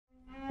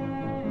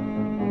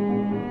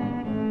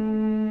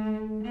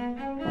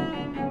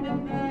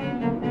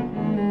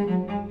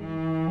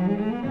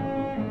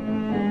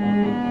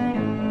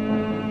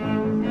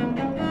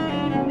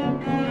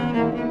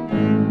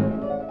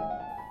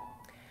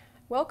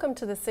welcome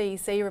to the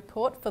CEC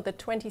Report for the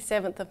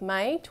 27th of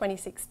May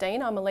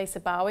 2016. I'm Elisa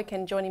Barwick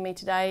and joining me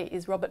today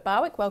is Robert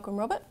Barwick. Welcome,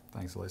 Robert.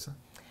 Thanks, Elisa.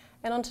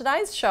 And on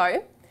today's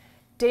show,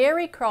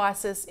 dairy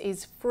crisis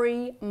is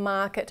free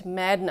market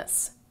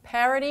madness.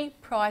 Parity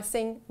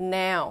pricing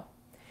now.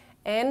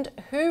 And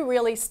who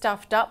really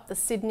stuffed up the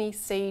Sydney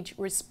siege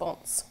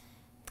response?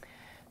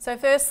 So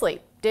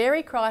firstly,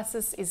 dairy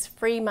crisis is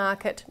free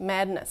market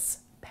madness.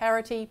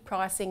 Parity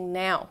pricing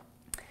now.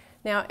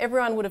 Now,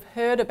 everyone would have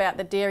heard about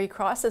the dairy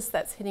crisis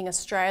that's hitting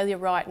Australia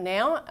right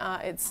now.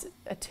 It's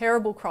a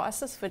terrible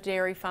crisis for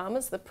dairy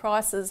farmers. The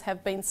prices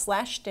have been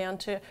slashed down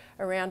to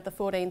around the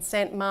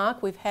 14-cent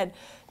mark. We've had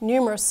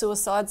numerous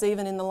suicides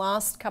even in the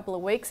last couple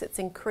of weeks. It's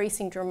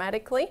increasing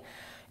dramatically.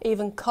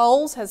 Even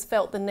Coles has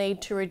felt the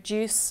need to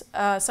increase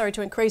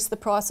the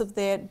price of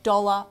their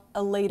 $1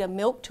 a litre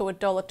milk to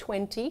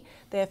 $1.20,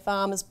 their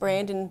farmers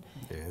brand, in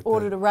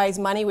order to raise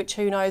money, which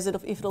who knows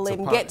if it'll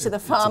even get to the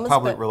farmers. It's a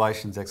public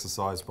relations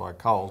exercise by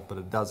Coles, but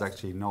it does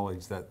actually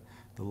acknowledge that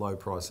the low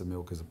price of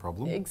milk is a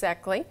problem.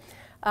 Exactly.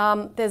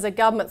 There's a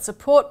government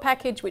support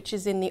package which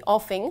is in the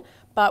offing,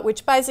 but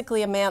which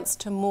basically amounts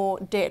to more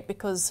debt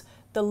because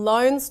the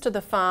loans to the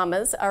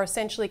farmers are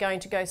essentially going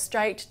to go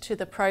straight to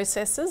the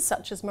processors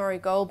such as Murray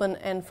Goulburn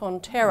and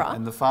Fonterra.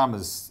 And the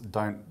farmers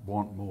don't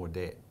want more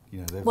debt. You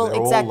know, they're exactly.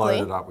 all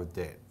loaded up with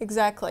debt.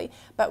 Exactly.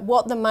 But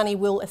what the money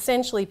will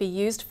essentially be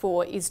used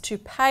for is to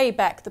pay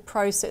back the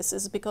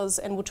processors because,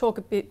 and we'll talk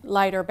a bit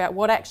later about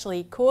what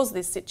actually caused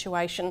this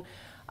situation,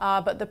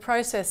 but the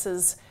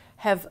processors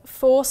have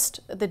forced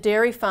the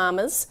dairy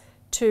farmers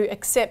to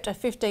accept a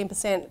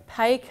 15%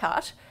 pay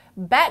cut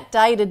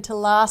backdated to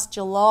last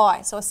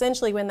July. So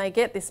essentially when they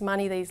get this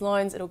money, these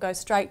loans, it'll go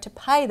straight to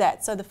pay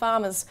that. So the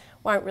farmers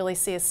won't really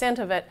see a cent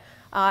of it.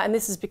 And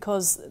this is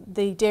because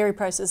the dairy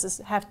processors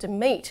have to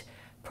meet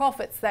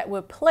profits that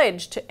were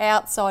pledged to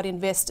outside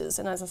investors.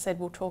 And as I said,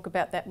 we'll talk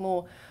about that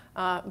more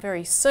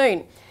very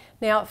soon.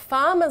 Now,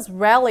 farmers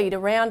rallied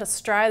around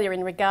Australia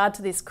in regard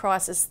to this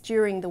crisis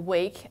during the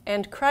week,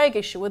 and Craig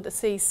Isherwood, the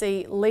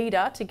CEC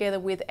leader,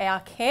 together with our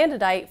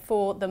candidate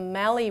for the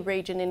Mallee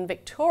region in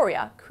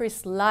Victoria,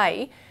 Chris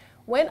Lay,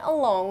 went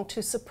along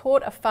to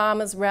support a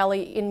farmers'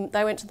 rally.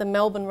 They went to the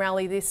Melbourne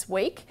rally this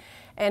week,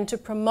 and to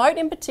promote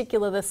in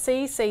particular the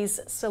CEC's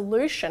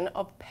solution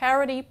of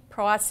parity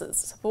prices,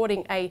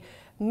 supporting a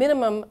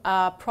minimum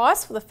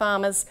price for the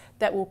farmers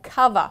that will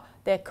cover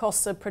their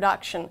costs of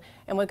production.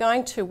 And we're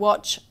going to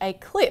watch a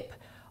clip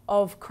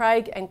of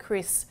Craig and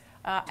Chris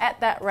at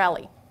that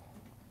rally.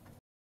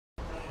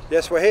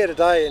 Yes, we're here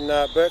today in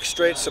Bourke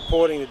Street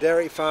supporting the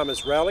Dairy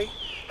Farmers Rally.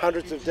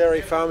 Hundreds of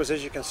dairy farmers,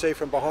 as you can see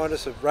from behind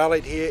us, have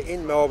rallied here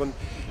in Melbourne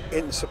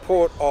in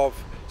support of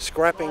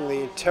scrapping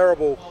the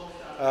terrible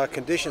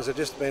conditions that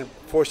have just been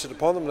foisted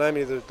upon them,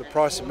 namely the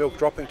price of milk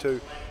dropping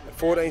to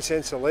 14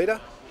 cents a litre,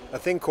 a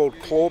thing called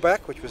clawback,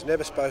 which was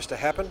never supposed to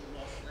happen.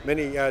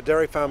 Many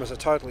dairy farmers are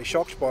totally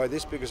shocked by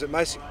this because it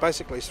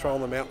basically has thrown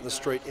them out in the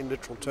street in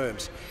literal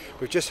terms.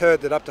 We've just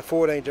heard that up to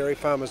 14 dairy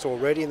farmers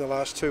already in the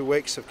last 2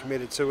 weeks have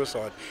committed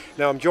suicide.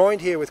 Now I'm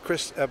joined here with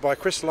by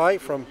Chris Lay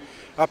from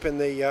up in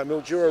the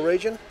Mildura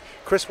region.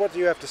 Chris, what do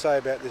you have to say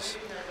about this?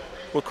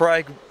 Well,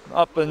 Craig,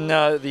 up in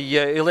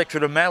the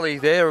electorate of Mallee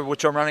there,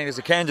 which I'm running as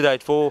a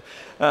candidate for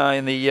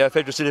in the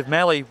federal city of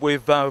Mallee,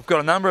 we've got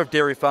a number of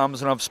dairy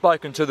farmers and I've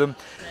spoken to them,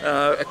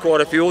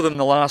 quite a few of them in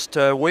the last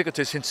week or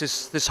two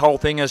since this whole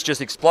thing has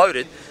just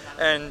exploded.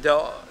 And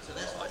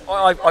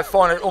I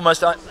find it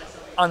almost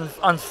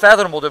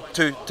unfathomable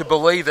to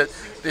believe that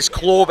this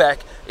clawback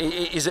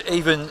is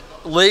even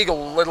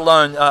legal, let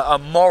alone a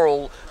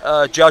moral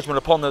judgment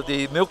upon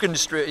the milk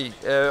industry,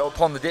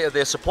 upon the debt of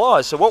their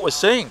suppliers. So what we're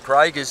seeing,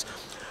 Craig, is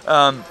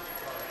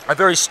a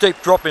very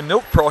steep drop in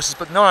milk prices,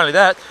 but not only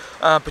that,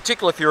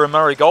 particularly if you're a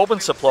Murray Goulburn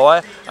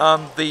supplier,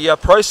 the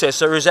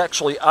processor is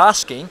actually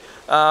asking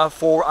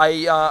for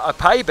a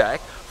payback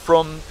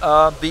from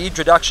the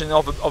introduction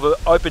of an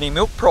opening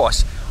milk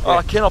price. Yeah.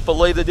 I cannot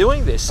believe they're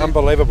doing this.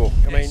 Unbelievable.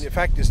 I mean, the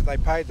fact is that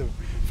they paid the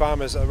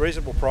farmers a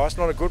reasonable price,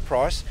 not a good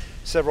price,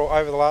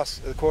 over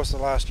the course of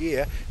the last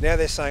year. Now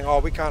they're saying, oh,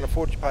 we can't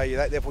afford to pay you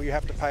that, therefore you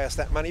have to pay us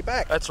that money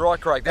back. That's right,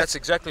 Craig. That's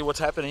exactly what's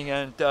happening,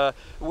 and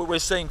we're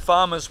seeing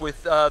farmers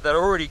with that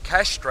are already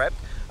cash strapped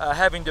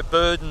having to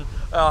burden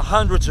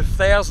hundreds of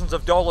thousands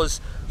of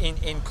dollars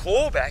in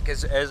clawback,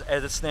 as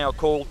it's now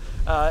called,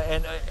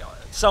 and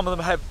some of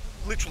them have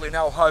literally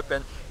no hope.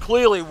 And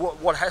clearly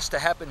what has to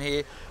happen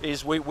here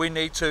is we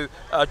need to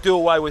do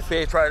away with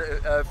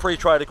free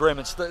trade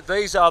agreements.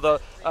 These are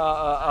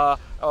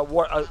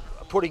what are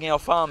putting our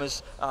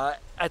farmers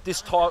at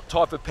this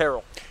type of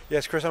peril.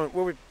 Yes, Chris,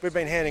 we've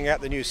been handing out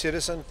the New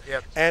Citizen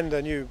and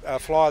the new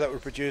flyer that we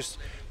produced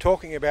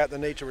talking about the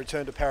need to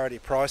return to parity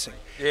pricing.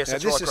 Yes, now,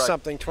 this is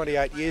something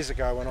 28 years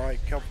ago when I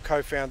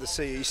co-founded the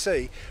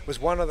CEC,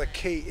 was one of the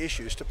key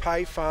issues, to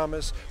pay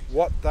farmers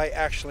what they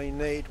actually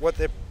need, what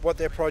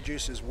their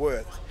produce is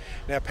worth.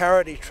 Now,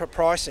 parity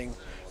pricing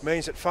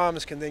means that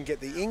farmers can then get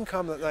the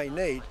income that they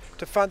need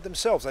to fund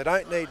themselves. They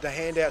don't need the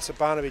handouts that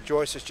Barnaby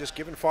Joyce has just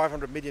given,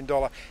 $500 million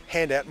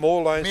handout,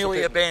 more loans.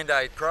 Merely a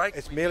band-aid, Craig.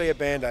 It's merely a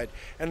band-aid.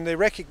 And the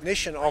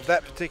recognition of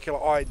that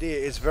particular idea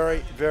is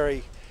very,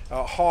 very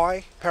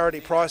high.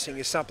 Parity pricing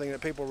is something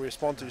that people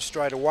respond to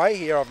straight away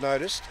here, I've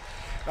noticed.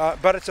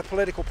 But it's a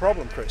political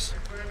problem, Chris.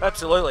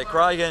 Absolutely,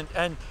 Craig,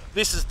 and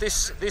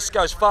this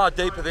goes far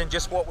deeper than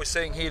just what we're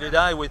seeing here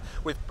today with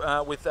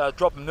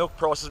dropping milk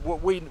prices.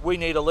 We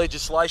need a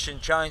legislation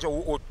change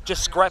or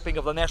just scrapping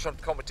of the national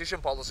competition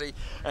policy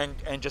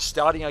and just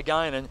starting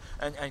again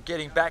and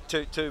getting back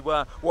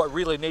to what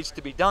really needs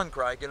to be done,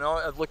 Craig. And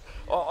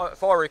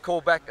if I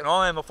recall back, and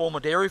I am a former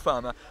dairy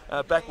farmer,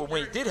 back when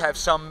we did have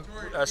some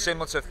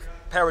semblance of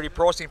parity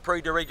pricing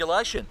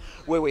pre-deregulation,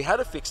 where we had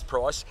a fixed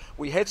price,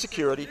 we had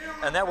security,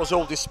 and that was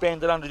all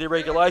disbanded under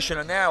deregulation,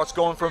 and now it's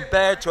gone from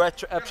bad to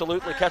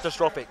absolutely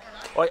catastrophic.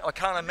 I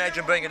can't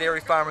imagine being a dairy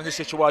farmer in this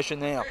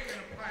situation now.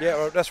 Yeah,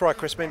 well, that's right,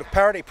 Chris. I mean,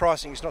 parity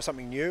pricing is not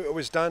something new. It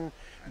was done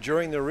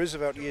during the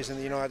Roosevelt years in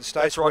the United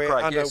States, right, where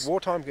Craig, under yes.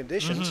 wartime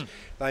conditions,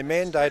 they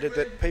mandated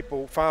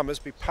that farmers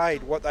be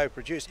paid what they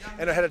produced,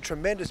 and it had a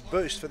tremendous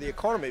boost for the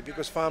economy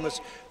because farmers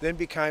then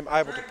became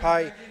able to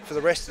pay for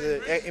the rest of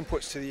the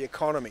inputs to the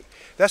economy.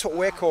 That's what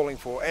we're calling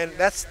for, and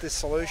that's the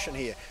solution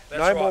here.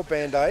 No more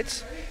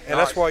band-aids, and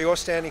that's why you're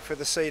standing for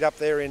the seat up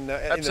there in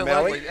the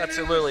Mallee.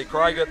 Absolutely,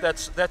 Craig.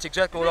 That's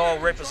exactly what I'll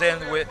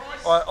represent.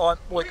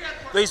 Look,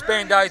 these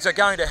band-aids are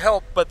going to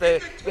help, but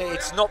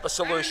it's not the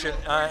solution,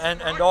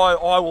 and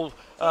I will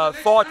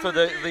fight for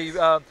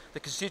the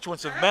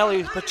constituents of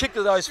Mallee,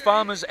 particularly those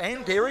farmers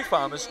and dairy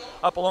farmers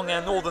up along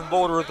our northern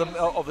border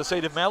of the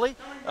seat of Mallee,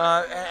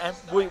 and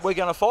we're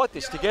going to fight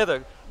this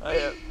together,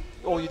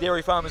 all you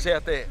dairy farmers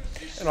out there.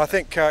 And I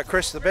think,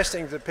 Chris, the best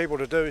thing for people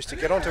to do is to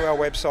get onto our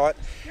website,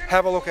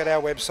 have a look at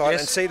our website,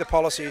 and see the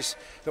policies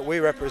that we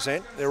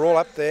represent. They're all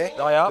up there.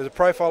 They are. There's a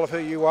profile of who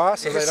you are,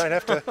 so they don't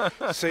have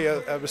to see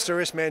a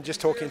mysterious man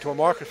just talking to a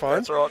microphone.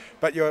 That's right.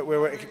 But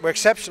we're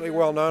exceptionally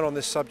well known on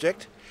this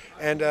subject.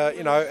 And,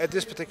 at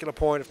this particular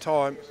point of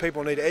time,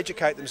 people need to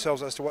educate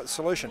themselves as to what the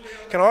solution.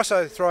 Can I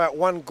also throw out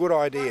one good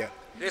idea?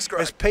 Yes,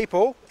 great. As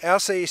people, our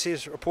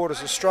CEC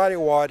reporters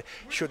Australia-wide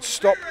should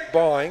stop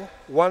buying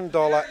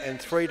 $1 and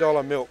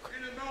 $3 milk.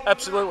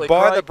 Absolutely.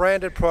 Buy Craig. the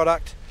branded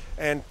product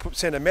and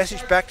send a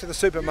message back to the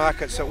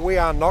supermarkets that we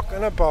are not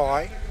going to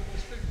buy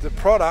the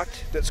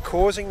product that's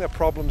causing the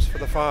problems for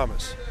the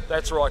farmers.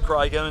 That's right,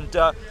 Craig, and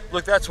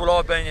look, that's what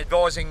I've been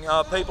advising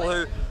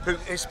people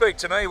who speak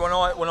to me when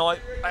I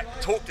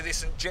talk to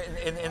this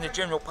in the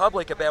general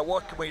public about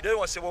what can we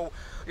do. I said, well,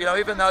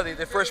 even though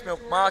the fresh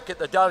milk market,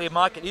 the daily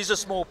market is a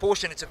small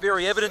portion, it's a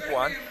very evident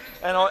one,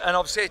 and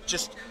I've said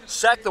just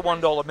sack the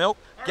 $1 milk,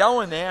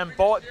 go in there and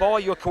buy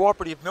your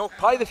cooperative milk,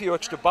 pay the few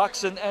extra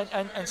bucks, and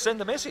send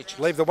the message.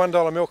 Leave the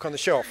 $1 milk on the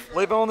shelf.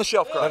 Leave it on the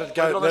shelf, Craig.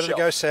 Let it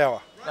go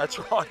sour. That's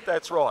right,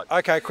 that's right.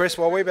 Okay, Chris,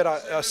 well, we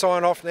better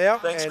sign off now.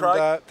 Thanks, and,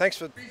 Craig. Thanks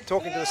for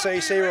talking to the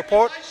CEC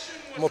Report,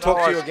 and we'll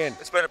talk to you again.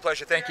 It's been a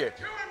pleasure, thank you.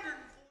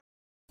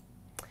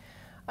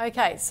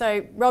 Okay,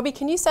 so Robbie,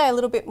 can you say a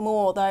little bit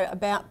more though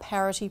about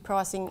parity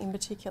pricing in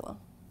particular?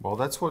 Well,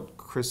 that's what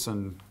Chris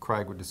and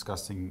Craig were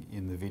discussing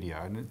in the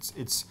video, and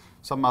it's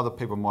some other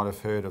people might have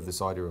heard of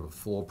this idea of a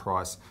floor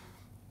price.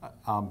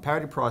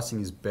 Parity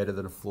pricing is better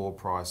than a floor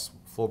price.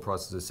 Floor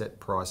price is a set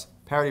price.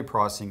 Parity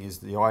pricing is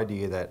the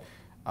idea that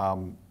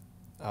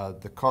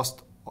the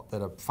cost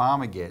that a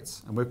farmer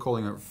gets, and we're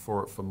calling it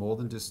for more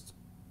than just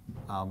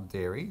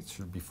dairy, it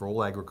should be for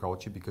all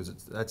agriculture because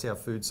that's our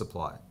food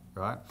supply,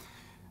 right?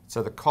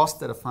 So the cost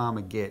that a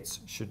farmer gets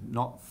should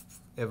not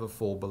ever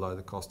fall below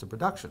the cost of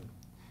production,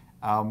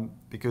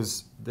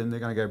 because then they're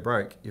going to go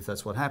broke if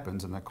that's what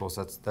happens. And of course,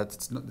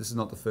 this is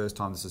not the first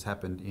time this has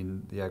happened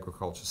in the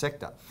agriculture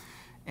sector.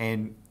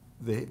 And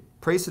the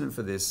precedent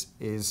for this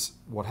is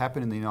what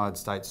happened in the United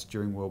States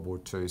during World War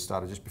II,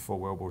 started just before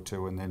World War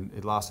II, and then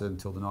it lasted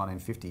until the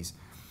 1950s,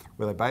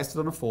 where they based it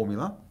on a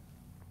formula.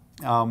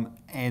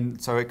 And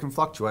so it can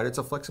fluctuate. It's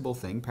a flexible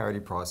thing, parity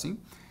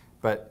pricing,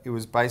 but it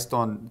was based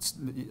on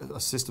a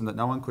system that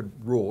no one could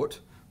rort,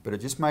 but it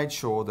just made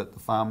sure that the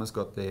farmers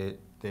got their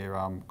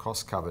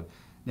costs covered.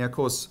 Now, of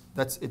course,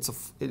 it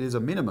is a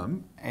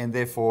minimum, and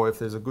therefore, if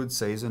there's a good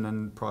season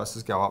and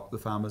prices go up, the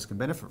farmers can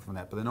benefit from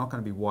that, but they're not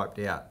going to be wiped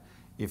out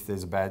if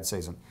there's a bad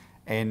season.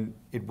 And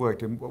it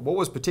worked. And what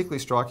was particularly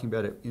striking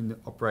about it in the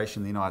operation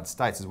in the United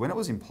States is when it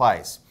was in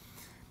place,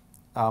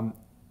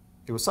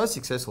 it was so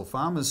successful,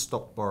 farmers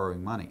stopped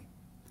borrowing money,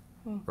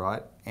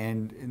 right?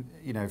 And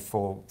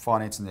for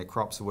financing their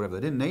crops or whatever,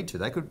 they didn't need to.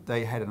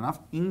 They had enough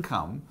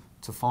income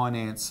to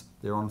finance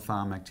their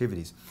on-farm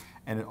activities.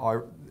 And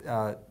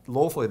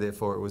lawfully,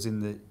 therefore, it was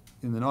in the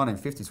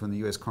 1950s when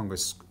the US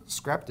Congress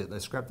scrapped it. They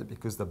scrapped it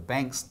because the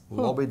banks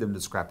lobbied them to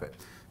scrap it,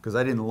 because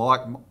they didn't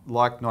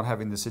like not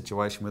having the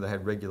situation where they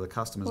had regular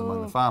customers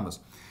among the farmers.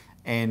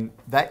 And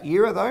that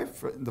era, though,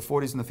 the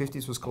 40s and the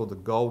 50s, was called the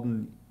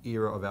golden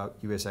era of our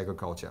US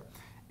agriculture.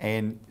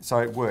 And so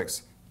it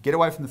works. Get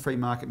away from the free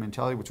market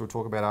mentality, which we'll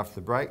talk about after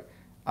the break.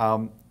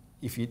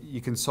 if you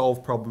can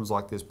solve problems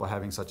like this by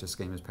having such a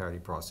scheme as parity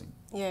pricing.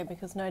 Yeah,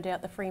 because no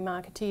doubt the free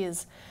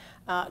marketeers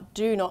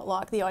do not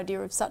like the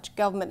idea of such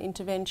government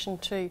intervention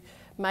to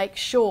make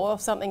sure of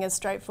something as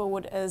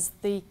straightforward as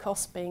the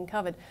costs being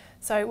covered.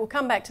 So we'll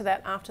come back to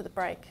that after the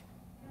break.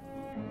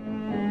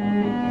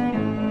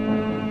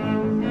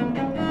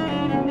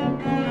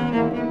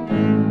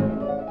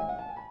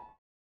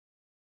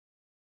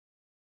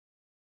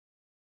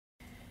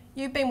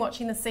 You've been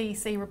watching the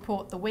CEC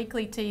Report, the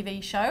weekly TV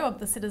show of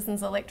the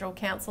Citizens Electoral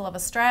Council of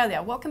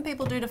Australia. What can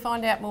people do to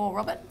find out more,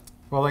 Robert?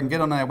 Well, they can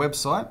get on our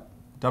website,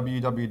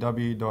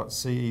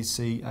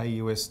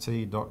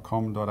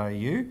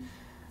 www.cecaust.com.au,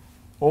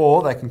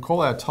 or they can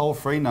call our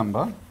toll-free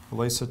number,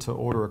 Elisa, to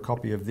order a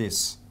copy of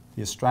this,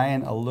 the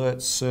Australian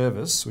Alert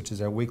Service, which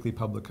is our weekly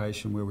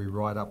publication where we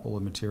write up all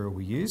the material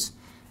we use.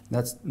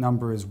 That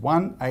number is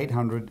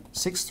 1800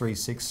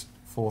 636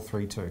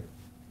 432.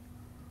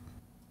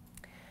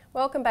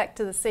 Welcome back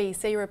to the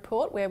CEC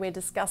Report, where we're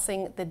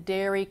discussing the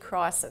dairy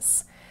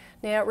crisis.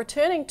 Now,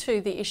 returning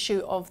to the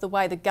issue of the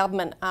way the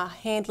government are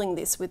handling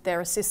this with their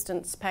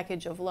assistance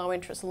package of low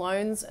interest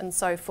loans and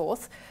so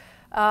forth,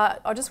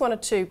 I just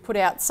wanted to put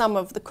out some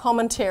of the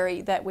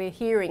commentary that we're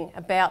hearing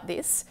about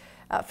this.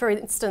 For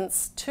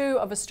instance, two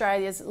of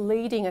Australia's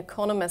leading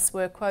economists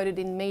were quoted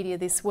in media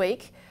this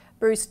week,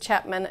 Bruce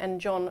Chapman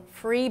and John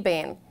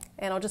Freeban.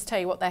 And I'll just tell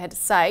you what they had to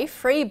say.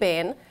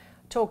 Freeban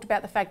talked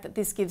about the fact that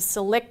this gives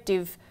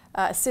selective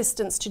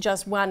assistance to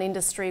just one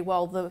industry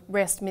while the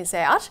rest miss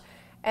out,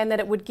 and that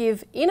it would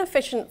give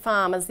inefficient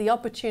farmers the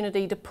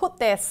opportunity to put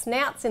their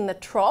snouts in the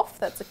trough,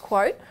 that's a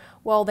quote,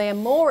 while their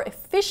more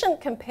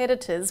efficient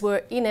competitors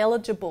were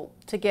ineligible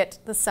to get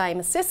the same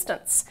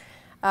assistance.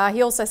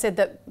 He also said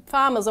that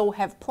farmers all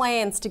have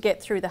plans to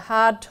get through the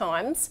hard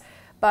times,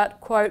 but,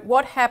 quote,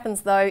 what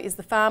happens though is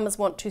the farmers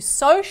want to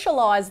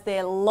socialise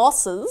their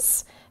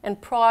losses and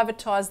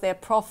privatise their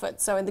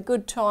profits. So in the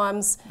good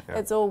times,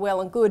 it's all well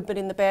and good, but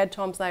in the bad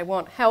times, they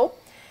want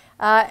help.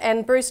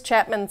 And Bruce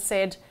Chapman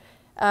said,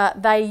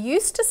 they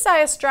used to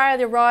say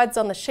Australia rides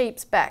on the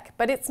sheep's back,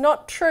 but it's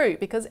not true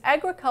because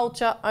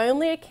agriculture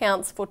only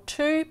accounts for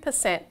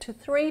 2% to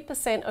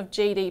 3% of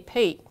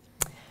GDP.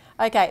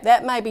 Okay,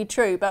 that may be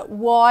true, but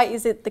why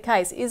is it the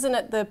case? Isn't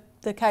it the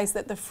case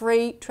that the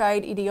free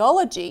trade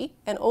ideology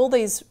and all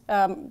these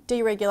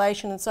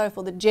deregulation and so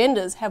forth,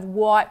 agendas have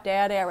wiped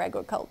out our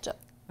agriculture?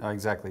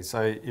 Exactly.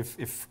 So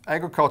if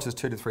agriculture is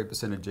 2 to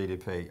 3% of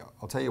GDP,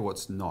 I'll tell you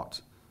what's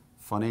not.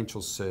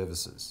 Financial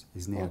services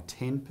is now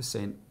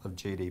 10% of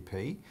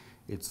GDP.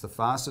 It's the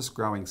fastest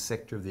growing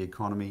sector of the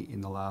economy in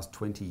the last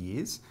 20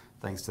 years,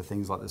 thanks to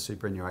things like the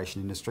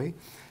superannuation industry.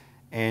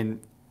 And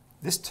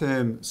this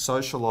term,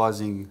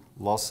 socialising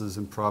losses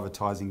and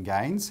privatising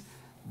gains,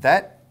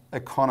 that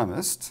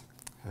economist,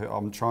 who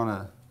I'm trying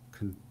to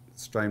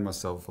constrain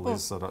myself,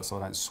 Elisa, so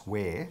I don't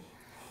swear,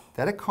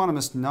 that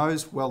economist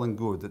knows well and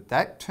good that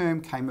that term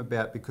came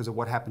about because of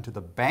what happened to the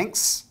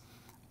banks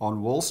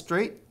on Wall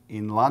Street,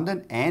 in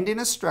London and in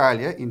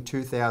Australia in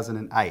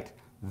 2008.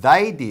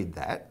 They did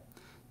that.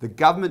 The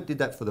government did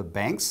that for the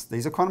banks.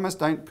 These economists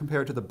don't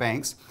compare it to the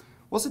banks.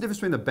 What's the difference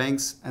between the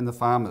banks and the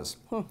farmers?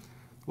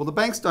 Well, the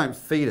banks don't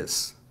feed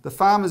us. The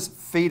farmers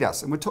feed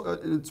us. And we're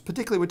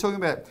talking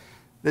about,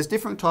 there's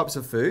different types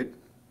of food,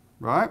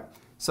 right?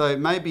 So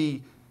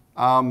maybe,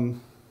 I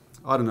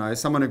don't know,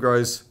 someone who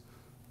grows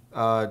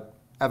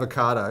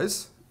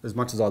avocados, as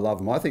much as I love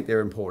them, I think they're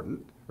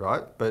important,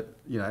 right? But,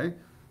 you know,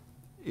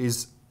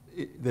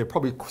 they're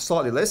probably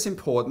slightly less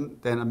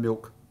important than a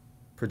milk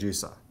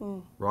producer,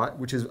 right?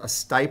 Which is a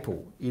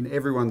staple in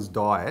everyone's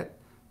diet,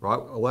 right?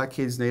 All our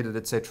kids need it,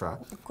 etc.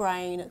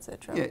 Grain,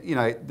 etc. Yeah, you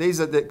know,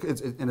 these are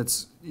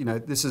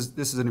this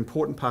is an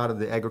important part of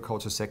the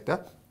agriculture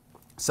sector.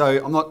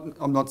 So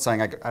I'm not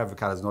saying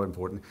avocado is not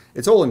important.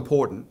 It's all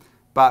important,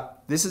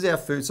 but this is our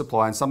food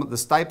supply, and some of the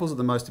staples are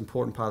the most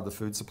important part of the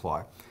food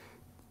supply.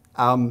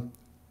 And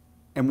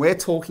we're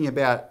talking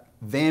about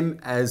them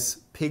as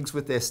pigs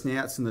with their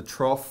snouts in the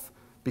trough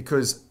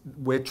because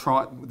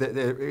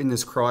they're in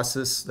this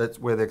crisis that's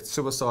where they're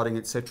suiciding,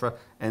 etc.,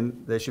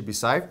 and they should be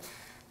saved.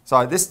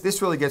 So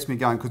this really gets me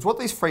going, because what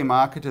these free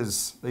market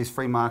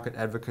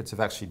advocates have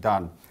actually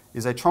done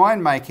is they try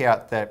and make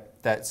out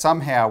that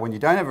somehow when you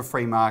don't have a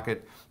free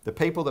market, the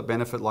people that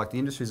benefit, like the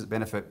industries that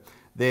benefit,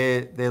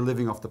 they're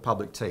living off the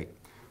public tea.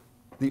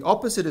 The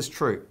opposite is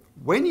true.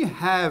 When you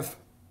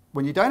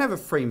don't have a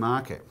free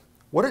market,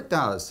 what it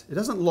does, it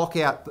doesn't lock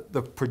out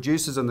the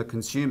producers and the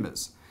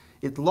consumers.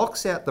 It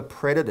locks out the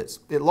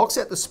predators. It locks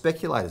out the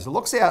speculators. It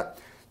locks out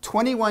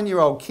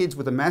 21-year-old kids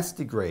with a maths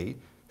degree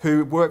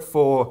who work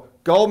for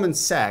Goldman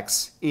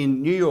Sachs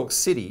in New York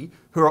City,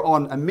 who are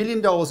on $1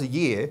 million a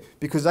year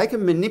because they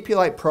can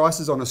manipulate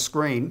prices on a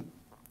screen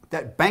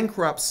that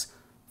bankrupts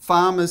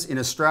farmers in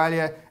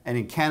Australia and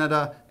in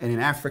Canada and in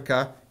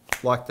Africa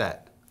like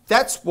that.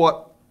 That's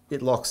what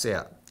it locks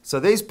out. So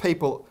these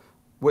people,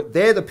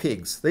 they're the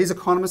pigs. These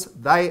economists,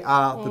 they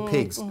are the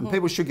pigs. And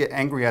people should get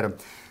angry at them.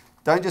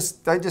 don't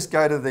just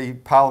go to the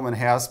Parliament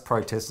House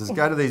protesters.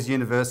 Go to these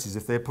universities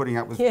if they're putting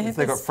up with if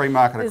they've got free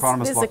market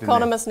economists locked in there. This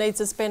economist needs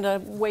to spend a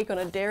week on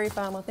a dairy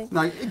farm, I think.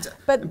 No,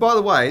 but by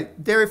the way,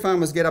 dairy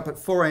farmers get up at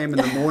 4 a.m.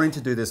 in the morning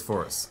to do this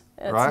for us.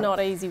 It's right? not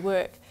easy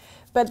work.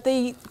 But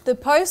the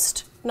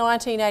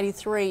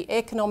post-1983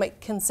 economic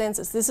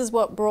consensus, this is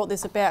what brought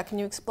this about. Can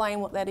you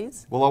explain what that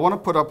is? Well, I want to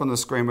put up on the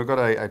screen, we've got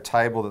a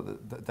table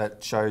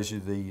that shows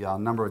you the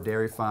number of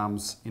dairy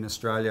farms in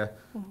Australia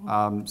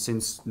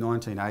since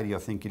 1980, I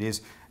think it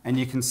is. And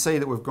you can see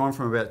that we've gone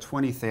from about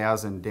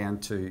 20,000 down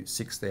to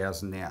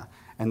 6,000 now.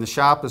 And the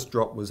sharpest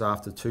drop was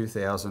after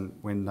 2000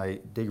 when they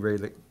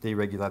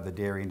deregulated the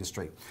dairy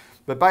industry.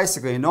 But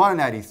basically in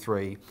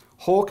 1983,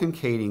 Hawke and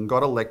Keating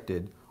got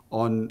elected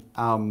on,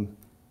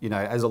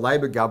 as a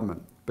Labor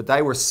government, but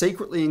they were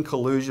secretly in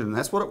collusion, and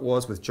that's what it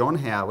was with John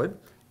Howard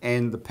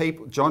and the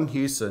people, John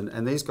Hewson,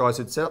 and these guys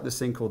had set up this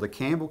thing called the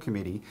Campbell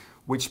Committee,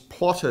 which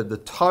plotted the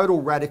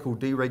total radical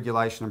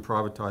deregulation and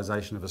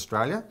privatisation of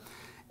Australia.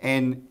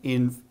 And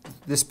in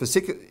this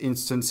particular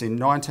instance, in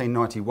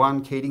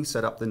 1991, Keating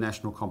set up the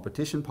National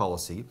Competition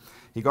Policy.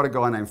 He got a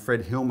guy named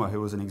Fred Hilmer, who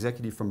was an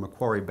executive from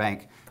Macquarie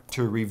Bank,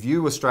 to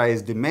review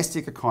Australia's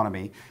domestic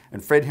economy.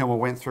 And Fred Hilmer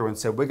went through and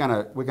said, we're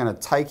going to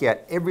take out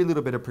every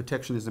little bit of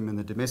protectionism in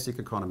the domestic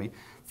economy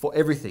for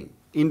everything,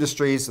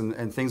 industries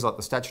and things like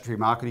the statutory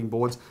marketing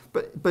boards,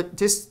 but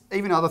just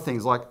even other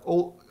things like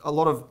a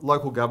lot of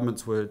local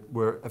governments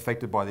were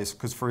affected by this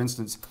because, for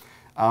instance,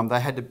 they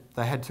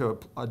had to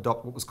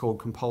adopt what was called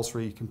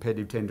compulsory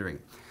competitive tendering.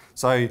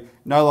 So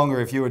no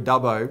longer, if you were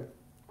Dubbo,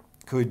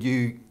 could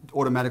you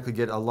automatically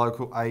get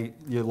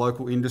your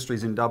local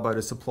industries in Dubbo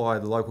to supply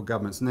the local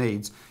government's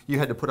needs. You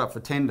had to put up for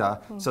tender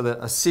so that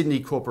a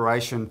Sydney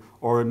corporation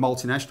or a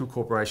multinational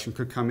corporation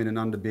could come in and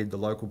underbid the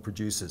local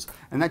producers.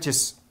 And that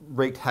just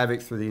wreaked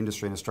havoc through the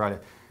industry in Australia.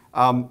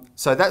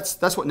 So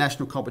that's what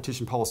National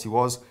Competition Policy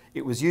was.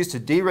 It was used to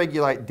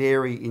deregulate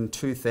dairy in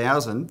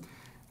 2000.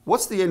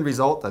 What's the end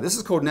result though? This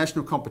is called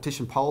National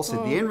Competition Policy.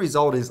 The end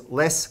result is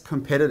less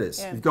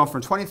competitors. Yeah. You've gone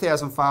from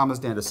 20,000 farmers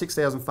down to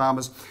 6,000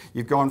 farmers.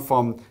 You've gone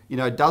from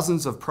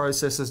dozens of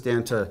processors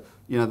down to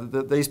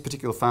these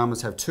particular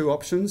farmers have two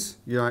options.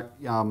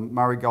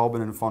 Murray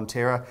Goulburn and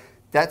Fonterra.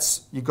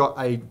 You've got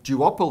a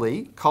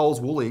duopoly, Coles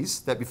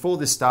Woolies, that before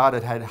this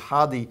started had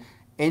hardly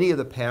any of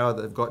the power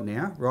that they've got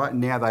now. Right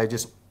now they're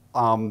just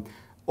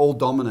all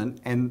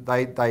dominant, and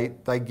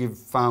they give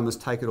farmers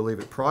take it or leave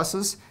it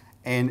prices.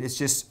 And it's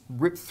just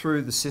ripped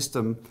through the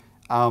system.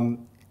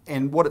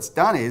 And what it's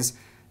done is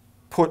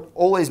put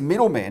all these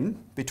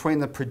middlemen between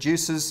the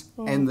producers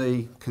and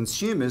the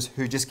consumers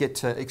who just get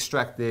to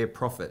extract their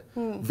profit.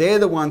 They're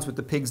the ones with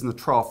the pigs in the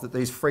trough that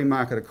these free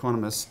market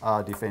economists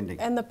are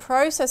defending. And the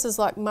processors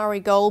like Murray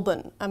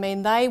Goulburn, I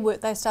mean,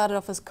 they started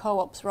off as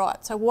co-ops,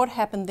 right? So what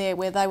happened there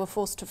where they were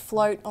forced to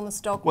float on the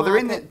stock market?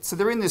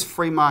 They're in this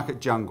free market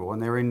jungle,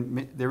 and they're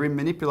in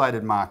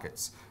manipulated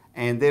markets.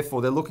 And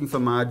therefore they're looking for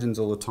margins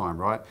all the time,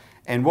 right?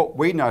 And what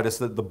we noticed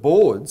that the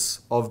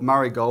boards of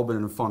Murray Goulburn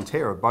and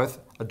Fonterra both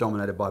are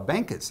dominated by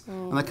bankers.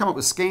 And they come up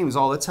with schemes,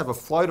 let's have a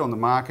float on the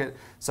market.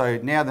 So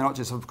now they're not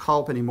just a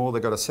co-op anymore,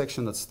 they've got a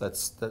section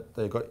that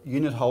they've got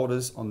unit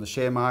holders on the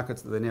share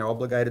markets that they're now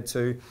obligated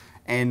to.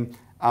 And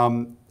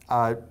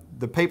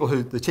the people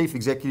the chief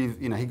executive,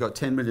 he got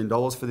 $10 million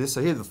for this.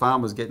 So here the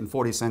farmer's getting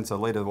 40 cents a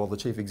litre while the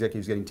chief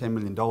executive's getting $10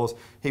 million.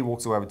 He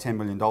walks away with $10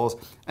 million.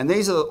 And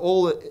these are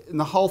and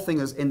the whole thing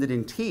has ended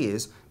in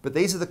tears, but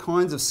these are the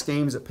kinds of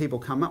schemes that people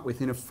come up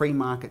with in a free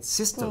market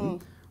system,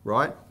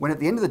 right? When at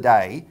the end of the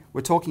day,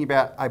 we're talking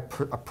about a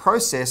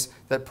process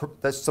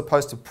that's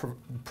supposed to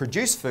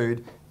produce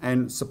food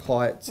and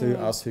supply it to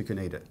us who can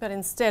eat it. But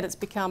instead it's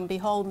become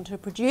beholden to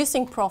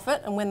producing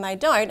profit, and when they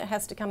don't, it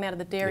has to come out of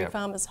the dairy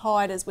farmer's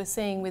hide, as we're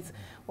seeing with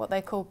what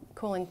they're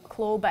calling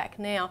clawback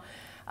now.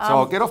 So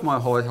I'll get off my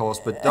high horse,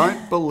 but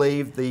don't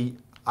believe the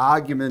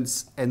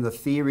arguments and the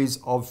theories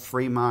of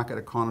free market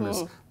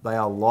economists. They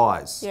are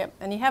lies. Yep,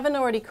 and if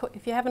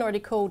you haven't already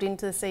called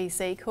into the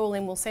CEC, call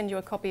in. We'll send you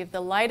a copy of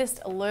the latest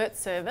alert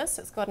service.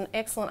 It's got an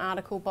excellent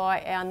article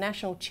by our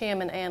National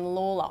Chairman, Anne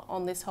Lawler,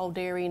 on this whole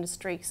dairy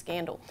industry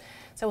scandal.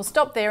 So we'll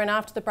stop there, and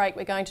after the break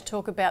we're going to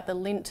talk about the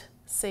Lindt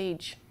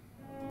siege.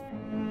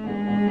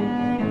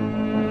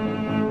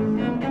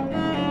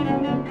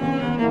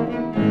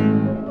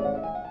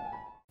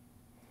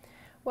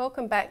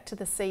 Welcome back to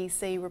the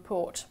CEC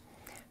Report.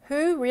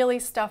 Who really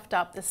stuffed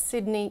up the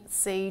Sydney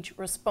siege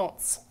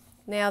response?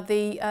 Now,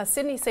 the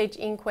Sydney siege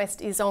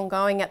inquest is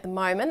ongoing at the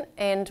moment,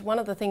 and one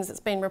of the things that's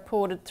been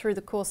reported through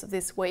the course of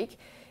this week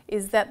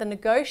is that the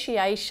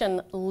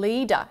negotiation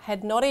leader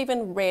had not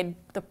even read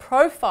the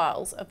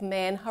profiles of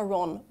man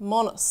Haron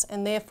Monis,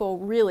 and therefore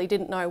really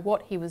didn't know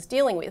what he was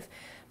dealing with.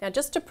 Now,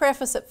 just to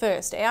preface it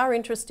first, our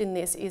interest in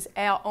this is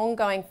our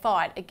ongoing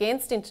fight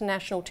against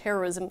international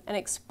terrorism and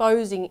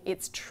exposing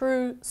its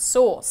true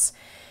source.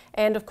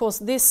 And of course,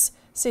 this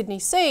Sydney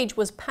siege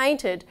was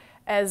painted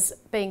as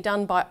being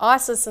done by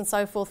ISIS and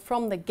so forth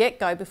from the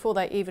get-go, before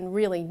they even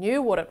really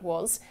knew what it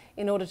was,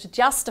 in order to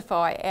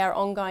justify our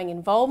ongoing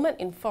involvement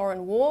in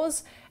foreign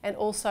wars and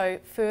also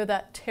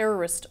further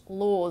terrorist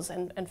laws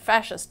and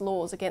fascist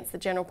laws against the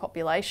general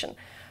population.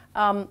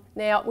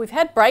 Now, we've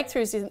had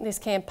breakthroughs in this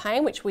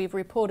campaign, which we've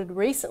reported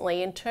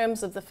recently, in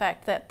terms of the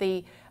fact that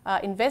the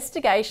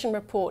investigation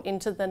report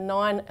into the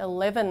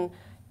 9/11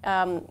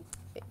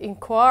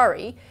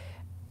 inquiry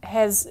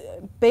has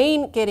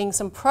been getting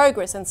some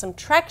progress and some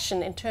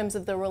traction in terms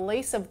of the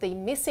release of the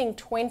missing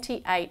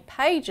 28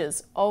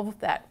 pages of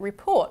that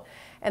report.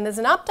 And there's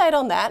an update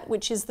on that,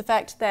 which is the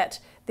fact that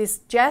this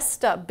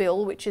JASTA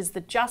bill, which is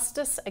the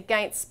Justice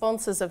Against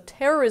Sponsors of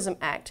Terrorism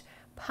Act,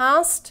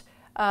 passed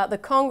the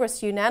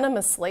Congress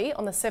unanimously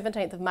on the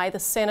 17th of May, the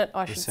Senate,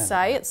 I should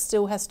say. It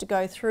still has to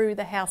go through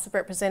the House of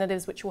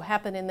Representatives, which will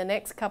happen in the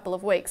next couple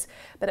of weeks.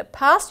 But it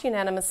passed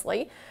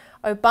unanimously.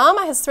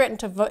 Obama has threatened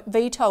to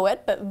veto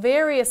it, but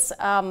various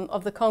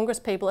of the Congress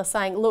people are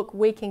saying, look,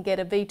 we can get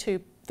a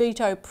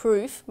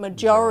veto-proof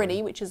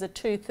majority, which is a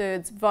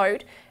 2/3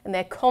 vote, and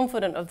they're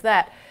confident of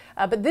that.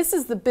 But this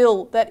is the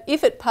bill that,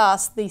 if it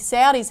passed, the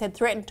Saudis had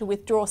threatened to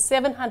withdraw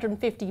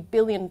 $750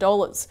 billion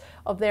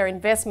of their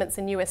investments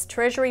in US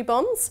Treasury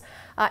bonds.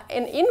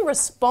 And in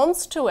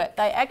response to it,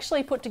 they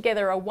actually put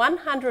together a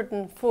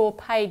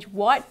 104-page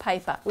white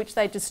paper, which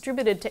they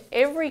distributed to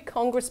every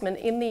congressman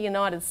in the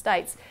United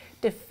States,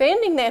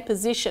 defending their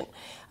position,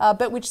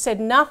 but which said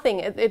nothing.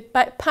 It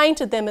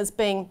painted them as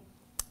being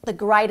the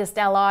greatest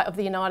ally of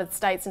the United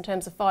States in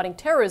terms of fighting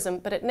terrorism,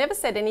 but it never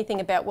said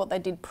anything about what they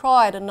did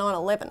prior to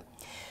 9/11.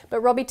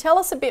 But Robbie, tell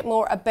us a bit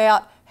more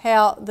about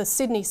how the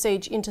Sydney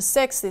siege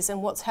intersects this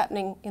and what's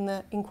happening in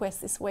the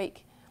inquest this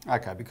week.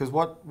 Okay, because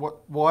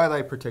why are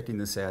they protecting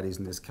the Saudis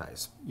in this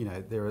case? You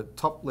know, there are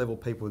top-level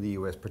people in the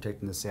US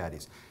protecting the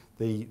Saudis.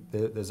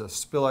 There's a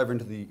spillover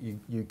into the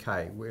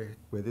UK where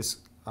this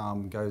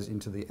goes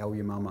into the Al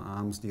Yamama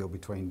arms deal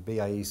between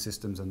BAE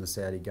Systems and the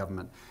Saudi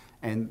government.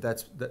 And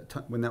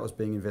when that was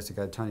being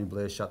investigated, Tony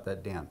Blair shut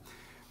that down.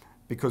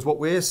 Because what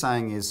we're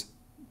saying is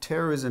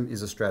terrorism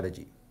is a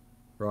strategy,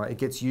 right? It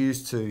gets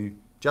used to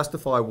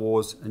justify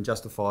wars and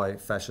justify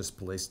fascist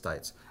police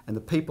states. And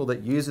the people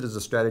that use it as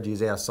a strategy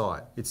is our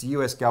side. It's the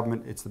US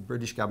government, it's the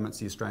British government, it's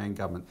the Australian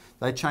government.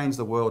 They changed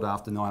the world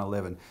after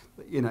 9/11.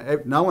 You know,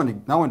 no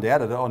one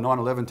doubted it. Oh,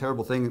 9/11,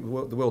 terrible thing,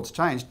 the world's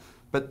changed.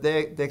 But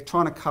they're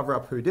trying to cover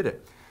up who did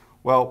it.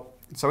 Well,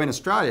 so in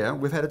Australia,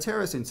 we've had a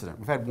terrorist incident.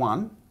 We've had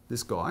one,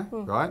 this guy,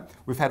 right?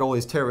 We've had all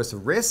these terrorist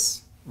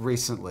arrests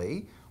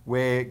recently,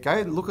 where go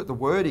and look at the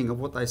wording of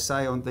what they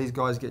say on these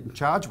guys getting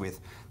charged with.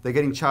 They're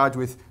getting charged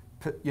with,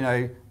 you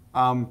know,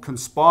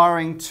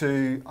 conspiring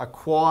to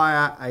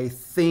acquire a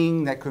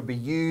thing that could be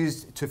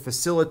used to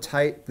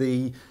facilitate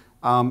the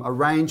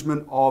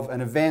arrangement of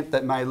an event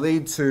that may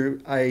lead to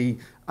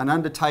an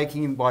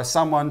undertaking by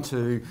someone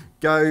to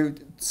go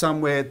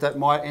somewhere that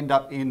might end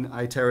up in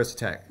a terrorist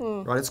attack.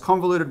 Right? It's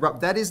convoluted.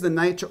 That is the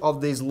nature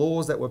of these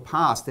laws that were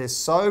passed. They're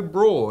so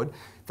broad,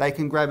 they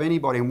can grab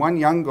anybody. And one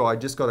young guy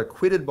just got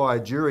acquitted by a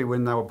jury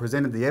when they were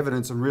presented the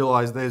evidence and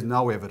realised there's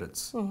no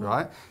evidence,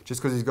 right?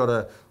 Just because he's got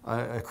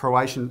a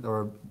Croatian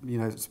or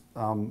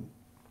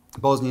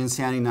Bosnian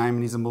sounding name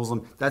and he's a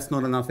Muslim, that's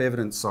not enough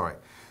evidence, sorry.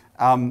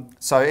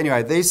 So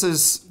anyway, this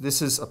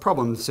is a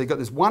problem. So you've got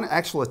this one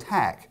actual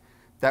attack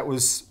that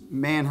was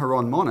Man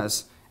Haron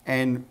Monis,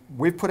 and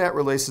we've put out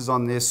releases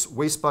on this.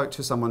 We spoke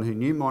to someone who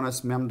knew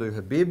Monis, Mamdouh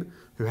Habib,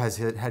 who has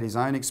had his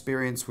own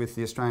experience with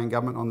the Australian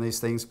government on these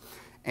things.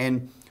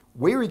 And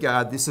we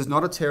regard this as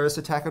not a terrorist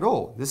attack at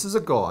all. This is a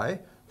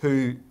guy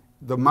who,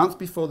 the month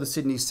before the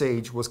Sydney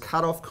siege, was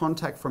cut off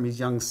contact from his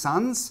young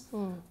sons,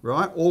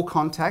 right? All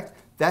contact.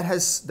 That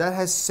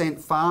has sent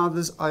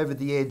fathers over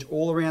the edge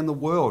all around the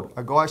world.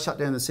 A guy shut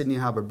down the Sydney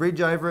Harbour Bridge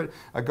over it.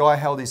 A guy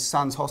held his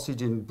sons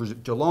hostage in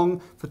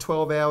Geelong for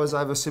 12 hours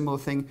over a similar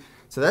thing.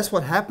 So that's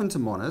what happened to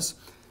Monis.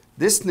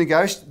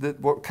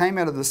 What came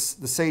out of the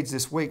siege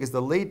this week is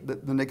the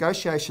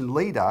negotiation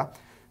leader,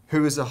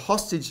 who is a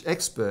hostage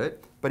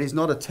expert, but he's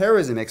not a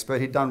terrorism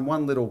expert. He'd done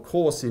one little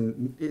course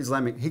in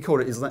Islamic, he called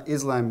it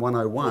Islam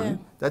 101. Yeah.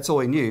 That's all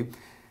he knew.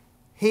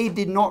 He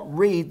did not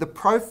read the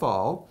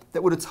profile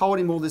that would have told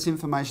him all this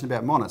information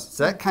about Monis.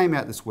 So that came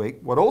out this week.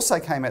 What also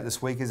came out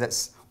this week is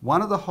that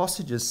one of the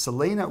hostages,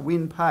 Selena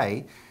Win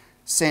Pei,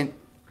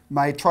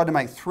 tried to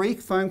make 3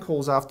 phone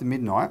calls after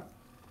midnight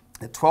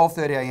at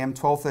 12:30 a.m.,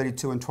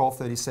 12:32 and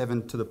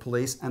 12:37 to the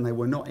police, and they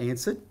were not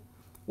answered.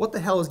 What the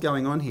hell is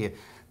going on here?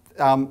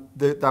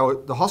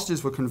 The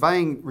hostages were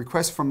conveying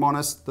requests from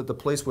Monis that the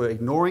police were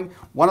ignoring.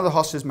 One of the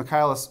hostages,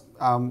 Michaela,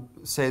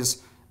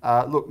 says,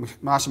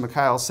 look, Marshal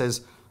Michael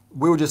says,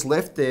 we were just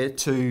left there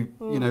to,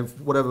 you know,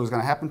 whatever was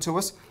going to happen to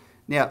us.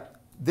 Now,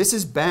 this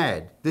is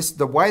bad.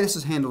 The way this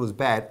is handled is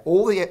bad.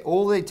 All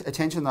the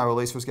attention they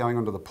released was going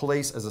on to the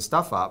police as a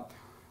stuff up.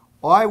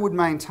 I would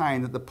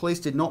maintain that the police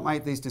did not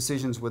make these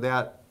decisions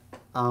without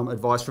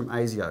advice from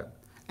ASIO.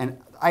 And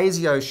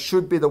ASIO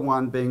should be the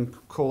one being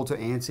called to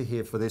answer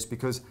here for this,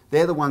 because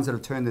they're the ones that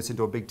have turned this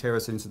into a big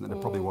terrorist incident that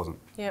it probably wasn't.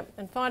 Yep,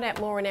 and find out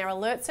more in our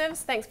alert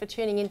service. Thanks for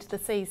tuning into the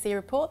CEC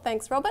Report.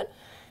 Thanks, Robert.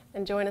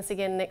 And join us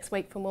again next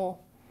week for more.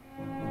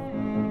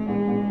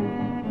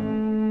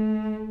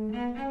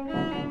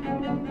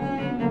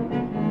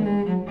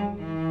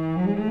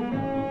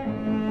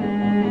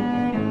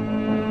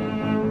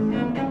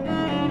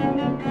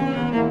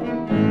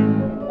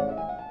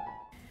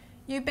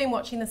 You've been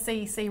watching the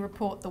CEC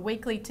Report, the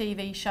weekly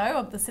TV show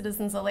of the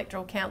Citizens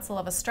Electoral Council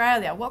of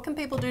Australia. What can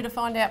people do to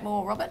find out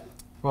more, Robert?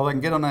 Well, they can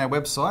get on our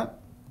website,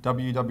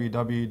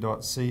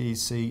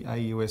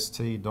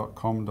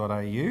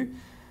 www.cecaust.com.au,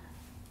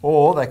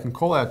 or they can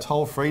call our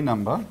toll-free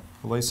number,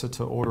 Elisa,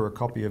 to order a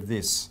copy of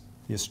this,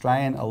 the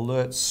Australian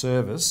Alert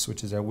Service,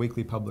 which is our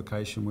weekly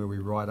publication where we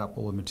write up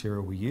all the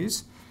material we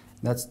use.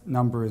 That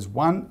number is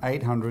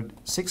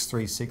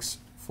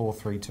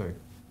 1-800-636-432.